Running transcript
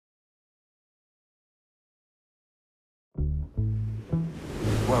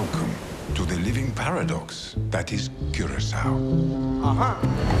Welcome to the living paradox that is Curacao.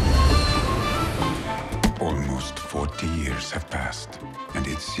 Almost 40 years have passed, and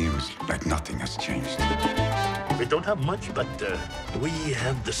it seems like nothing has changed. We don't have much, but we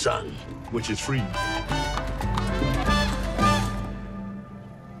have the sun, which is free.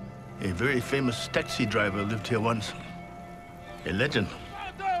 A very famous taxi driver lived here once. A legend.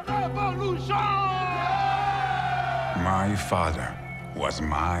 My father was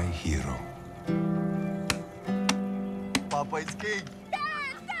my hero. Papa is king.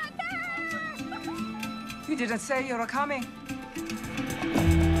 You didn't say you were coming.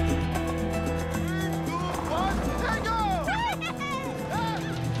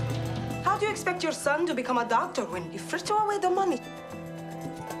 How do you expect your son to become a doctor when you first throw away the money?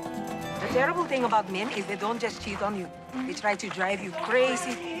 The terrible thing about men is they don't just cheat on you. They try to drive you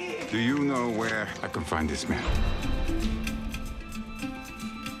crazy. Do you know where I can find this man?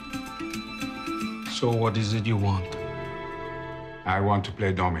 So what is it you want? I want to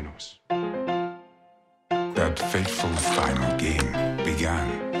play dominoes. That fateful final game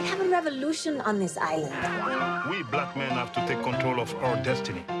began. We have a revolution on this island. We black men have to take control of our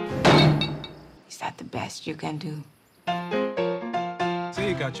destiny. Is that the best you can do? Say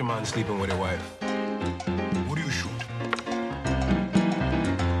you got your man sleeping with a wife. What do you shoot?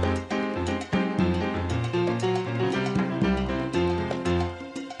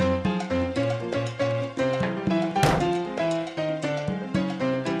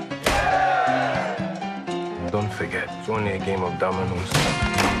 Don't forget, it's only a game of dominoes.